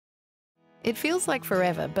It feels like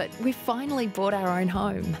forever, but we've finally bought our own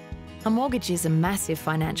home. A mortgage is a massive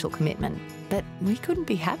financial commitment, but we couldn't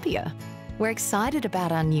be happier. We're excited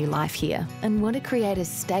about our new life here and want to create a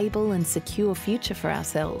stable and secure future for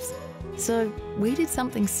ourselves. So we did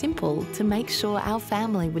something simple to make sure our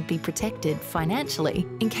family would be protected financially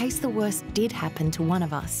in case the worst did happen to one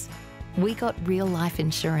of us. We got real life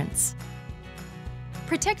insurance.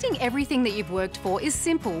 Protecting everything that you've worked for is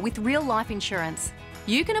simple with real life insurance.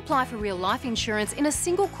 You can apply for real life insurance in a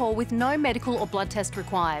single call with no medical or blood test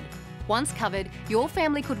required. Once covered, your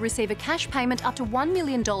family could receive a cash payment up to $1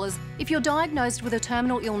 million if you're diagnosed with a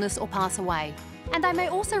terminal illness or pass away. And they may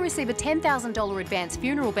also receive a $10,000 advance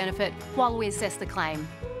funeral benefit while we assess the claim.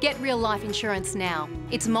 Get real life insurance now.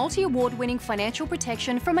 It's multi-award winning financial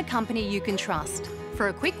protection from a company you can trust. For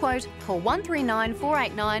a quick quote, call 139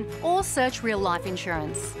 489 or search Real Life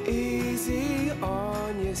Insurance. Easy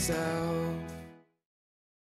on yourself.